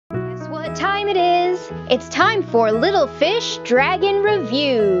what time it is? It's time for Little Fish Dragon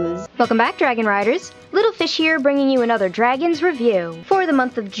Reviews. Welcome back, Dragon Riders. Little Fish here, bringing you another Dragon's Review. For the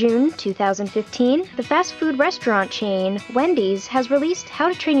month of June 2015, the fast food restaurant chain Wendy's has released How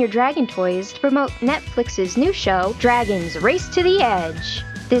to Train Your Dragon toys to promote Netflix's new show, Dragons Race to the Edge.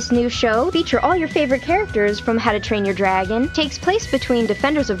 This new show features all your favorite characters from How to Train Your Dragon, takes place between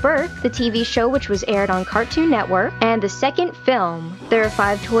Defenders of Earth, the TV show which was aired on Cartoon Network, and the second film. There are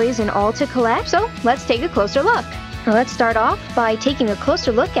 5 toys in all to collect, so let's take a closer look. Now let's start off by taking a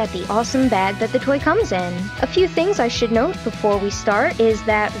closer look at the awesome bag that the toy comes in. A few things I should note before we start is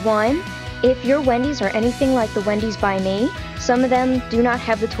that 1, if your Wendy's are anything like the Wendy's by me, some of them do not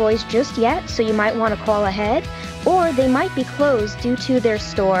have the toys just yet, so you might want to call ahead, or they might be closed due to their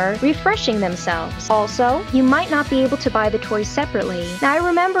store refreshing themselves. Also, you might not be able to buy the toys separately. Now, I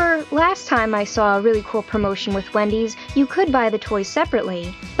remember last time I saw a really cool promotion with Wendy's, you could buy the toys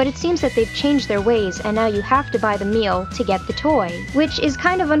separately, but it seems that they've changed their ways and now you have to buy the meal to get the toy, which is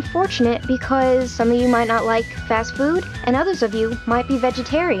kind of unfortunate because some of you might not like fast food and others of you might be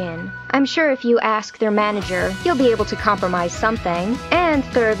vegetarian. I'm sure if you ask their manager, he'll be able to compromise something. And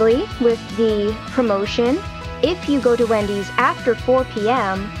thirdly, with the promotion, if you go to Wendy's after 4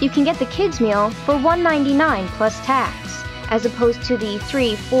 p.m., you can get the kids' meal for $1.99 plus tax, as opposed to the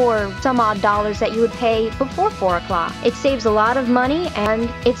 $3, $4 some odd dollars that you would pay before 4 o'clock. It saves a lot of money, and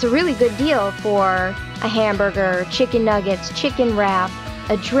it's a really good deal for a hamburger, chicken nuggets, chicken wrap,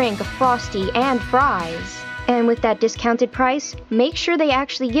 a drink, a Frosty, and fries. And with that discounted price, make sure they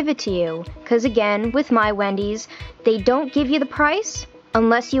actually give it to you, because again, with my Wendy's, they don't give you the price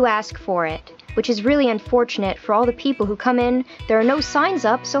unless you ask for it, which is really unfortunate for all the people who come in. There are no signs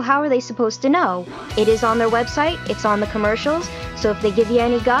up, so how are they supposed to know? It is on their website, it's on the commercials, so if they give you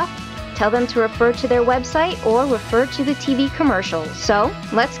any guff, tell them to refer to their website or refer to the TV commercials. So,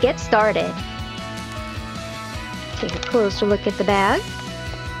 let's get started. Take a closer look at the bag,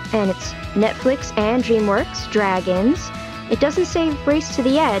 and it's Netflix and Dreamworks Dragons. It doesn't say Race to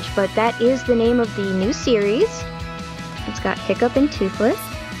the Edge, but that is the name of the new series. It's got Hiccup and Toothless.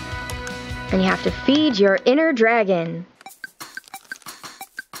 And you have to feed your inner dragon.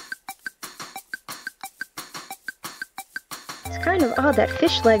 It's kind of odd that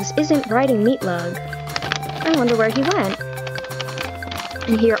Fish Legs isn't riding Meat Lug. I wonder where he went.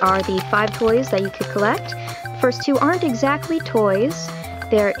 And here are the 5 toys that you could collect. First 2 aren't exactly toys.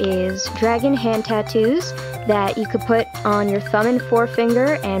 There is dragon hand tattoos that you could put on your thumb and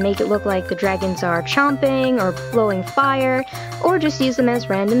forefinger and make it look like the dragons are chomping or blowing fire, or just use them as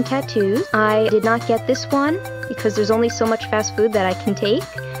random tattoos. I did not get this one because there's only so much fast food that I can take.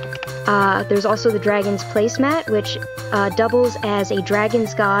 There's also the Dragon's Placemat, which doubles as a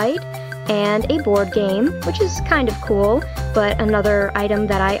Dragon's Guide and a board game, which is kind of cool, but another item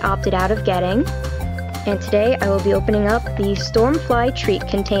that I opted out of getting. And today I will be opening up the Stormfly treat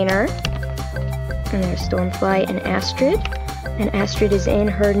container. And there's Stormfly and Astrid. And Astrid is in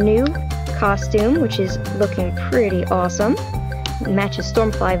her new costume, which is looking pretty awesome. It matches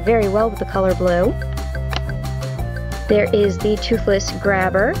Stormfly very well with the color blue. There is the Toothless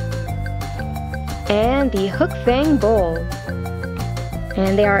Grabber and the Hook Fang Bowl.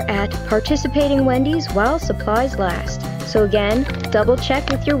 And they are at participating Wendy's while supplies last. So again, double check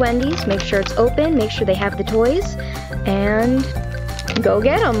with your Wendy's, make sure it's open, make sure they have the toys, and go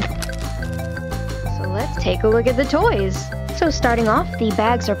get them. So let's take a look at the toys. So starting off, the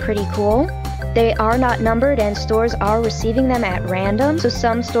bags are pretty cool. They are not numbered and stores are receiving them at random, so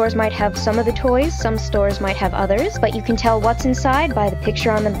some stores might have some of the toys, some stores might have others, but you can tell what's inside by the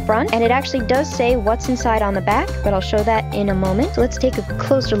picture on the front, and it actually does say what's inside on the back, but I'll show that in a moment. So let's take a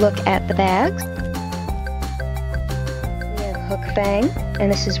closer look at the bags. We have Hook Fang, and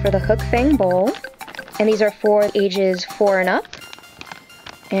this is for the Hook Fang Bowl, and these are for ages 4 and up,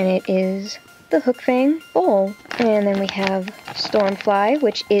 and it is the Hook Fang Bowl. And then we have Stormfly,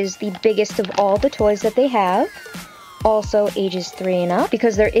 which is the biggest of all the toys that they have, also ages 3 and up,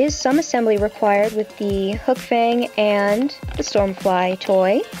 because there is some assembly required with the Hook Fang and the Stormfly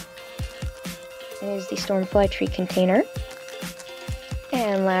toy. It is the Stormfly treat container.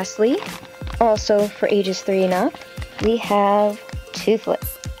 And lastly, also for ages 3 and up, we have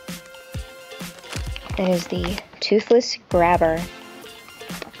Toothless. That is the Toothless Grabber.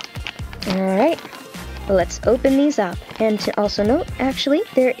 Alright, let's open these up. And to also note, actually,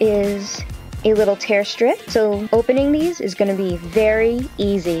 there is a little tear strip, so opening these is going to be very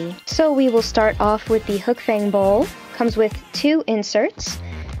easy. So we will start off with the Hook Fang Bowl. Comes with 2 inserts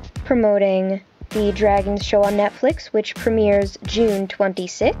promoting the Dragons show on Netflix, which premieres June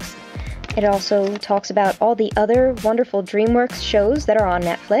 26th. It also talks about all the other wonderful Dreamworks shows that are on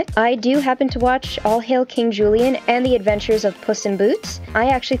Netflix. I do happen to watch All Hail King Julian and The Adventures of Puss in Boots. I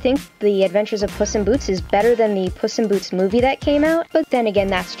actually think The Adventures of Puss in Boots is better than the Puss in Boots movie that came out, but then again,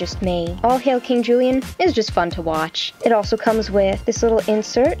 that's just me. All Hail King Julian is just fun to watch. It also comes with this little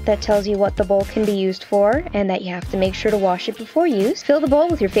insert that tells you what the bowl can be used for, and that you have to make sure to wash it before use. Fill the bowl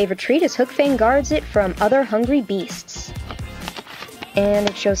with your favorite treat as Hookfang guards it from other hungry beasts. And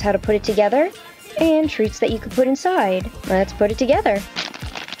it shows how to put it together, and treats that you could put inside. Let's put it together.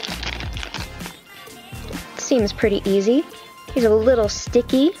 Seems pretty easy. He's a little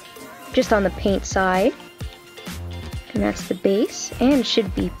sticky, just on the paint side. And that's the base, and it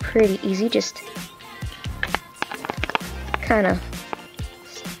should be pretty easy, just kind of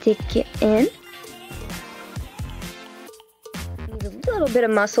stick it in. Needs a little bit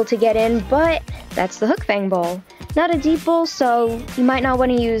of muscle to get in, but that's the Hookfang bowl. Not a deep bowl, so you might not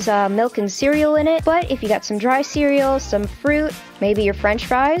want to use milk and cereal in it, but if you got some dry cereal, some fruit, maybe your french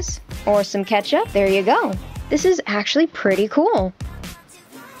fries, or some ketchup, there you go. This is actually pretty cool.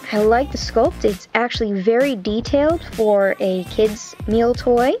 I like the sculpt. It's actually very detailed for a kid's meal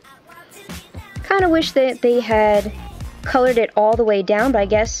toy. Kind of wish that they had colored it all the way down, but I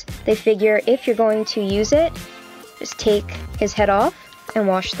guess they figure if you're going to use it, just take his head off and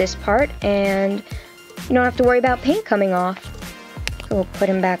wash this part, and you don't have to worry about paint coming off. So we'll put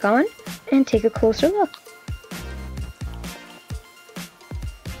him back on and take a closer look.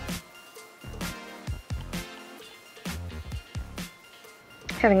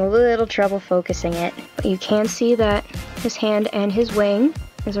 Having a little trouble focusing it, but you can see that his hand and his wing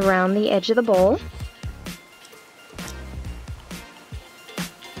is around the edge of the bowl.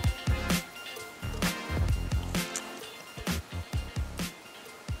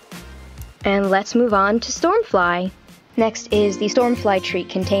 And let's move on to Stormfly. Next is the Stormfly treat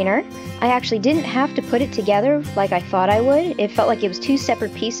container. I actually didn't have to put it together like I thought I would. It felt like it was two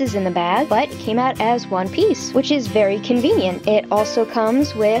separate pieces in the bag, but it came out as one piece, which is very convenient. It also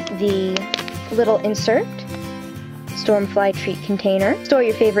comes with the little insert, Stormfly treat container. Store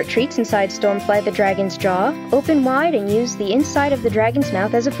your favorite treats inside Stormfly the dragon's jaw. Open wide and use the inside of the dragon's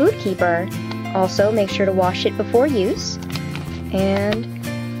mouth as a food keeper. Also, make sure to wash it before use. And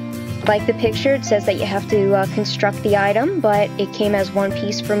like the picture, it says that you have to construct the item, but it came as one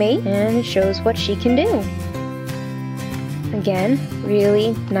piece for me, and it shows what she can do. Again,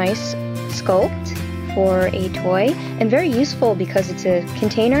 really nice sculpt for a toy, and very useful because it's a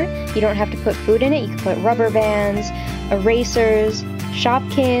container. You don't have to put food in it. You can put rubber bands, erasers,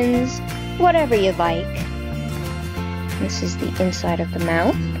 Shopkins, whatever you like. This is the inside of the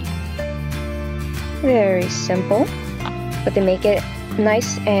mouth. Very simple, but they make it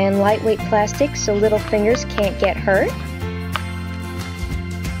nice and lightweight plastic so little fingers can't get hurt.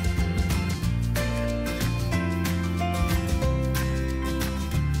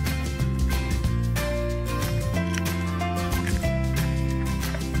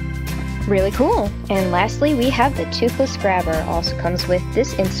 Really cool. And lastly, we have the Toothless Grabber. Also comes with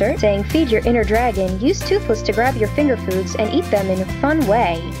this insert saying, feed your inner dragon, use Toothless to grab your finger foods and eat them in a fun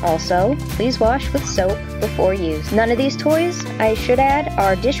way. Also, please wash with soap before use. None of these toys, I should add,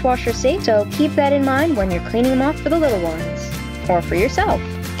 are dishwasher safe, so keep that in mind when you're cleaning them off for the little ones. Or for yourself.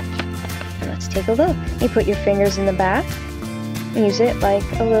 Let's take a look. You put your fingers in the back, use it like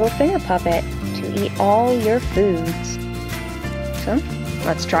a little finger puppet to eat all your foods. So,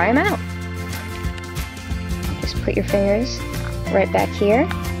 let's try them out. Just put your fingers right back here.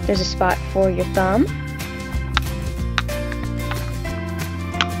 There's a spot for your thumb.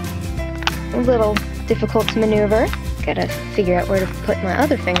 A little difficult to maneuver. Gotta figure out where to put my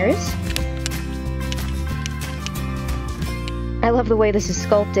other fingers. I love the way this is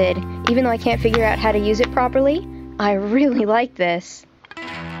sculpted. Even though I can't figure out how to use it properly, I really like this.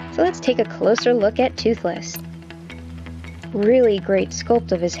 So let's take a closer look at Toothless. Really great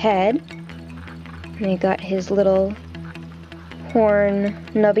sculpt of his head. And he got his little horn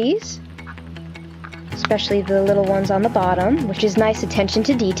nubbies, especially the little ones on the bottom, which is nice attention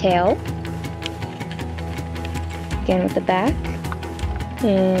to detail. Again with the back,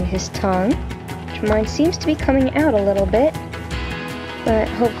 and his tongue, which mine seems to be coming out a little bit, but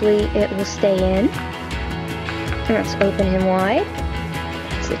hopefully it will stay in. And let's open him wide.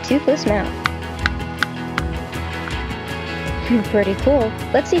 It's a toothless mouth. Pretty cool.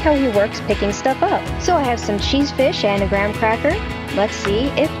 Let's see how he works picking stuff up. So I have some cheese fish and a graham cracker. Let's see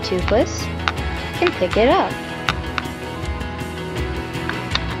if Toothless can pick it up.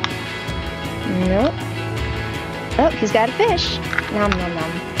 Nope. Oh, he's got a fish. Nom nom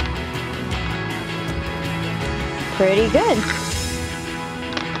nom. Pretty good.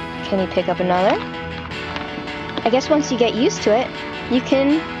 Can you pick up another? I guess once you get used to it, you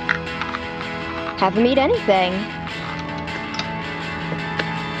can have them eat anything.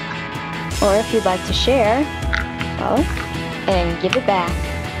 Or if you'd like to share, well, and give it back.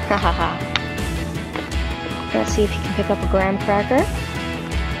 Ha ha ha. Let's see if you can pick up a graham cracker.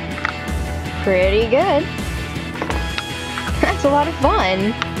 Pretty good. That's a lot of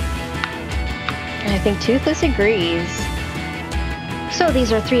fun. And I think Toothless agrees. So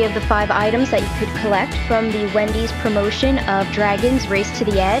these are 3 of the 5 items that you could collect from the Wendy's promotion of Dragons Race to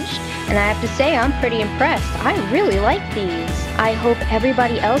the Edge. And I have to say, I'm pretty impressed. I really like these. I hope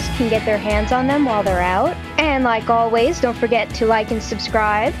everybody else can get their hands on them while they're out. And like always, don't forget to like and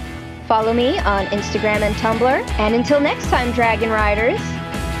subscribe. Follow me on Instagram and Tumblr. And until next time, Dragon Riders,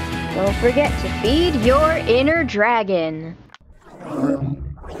 don't forget to feed your inner dragon.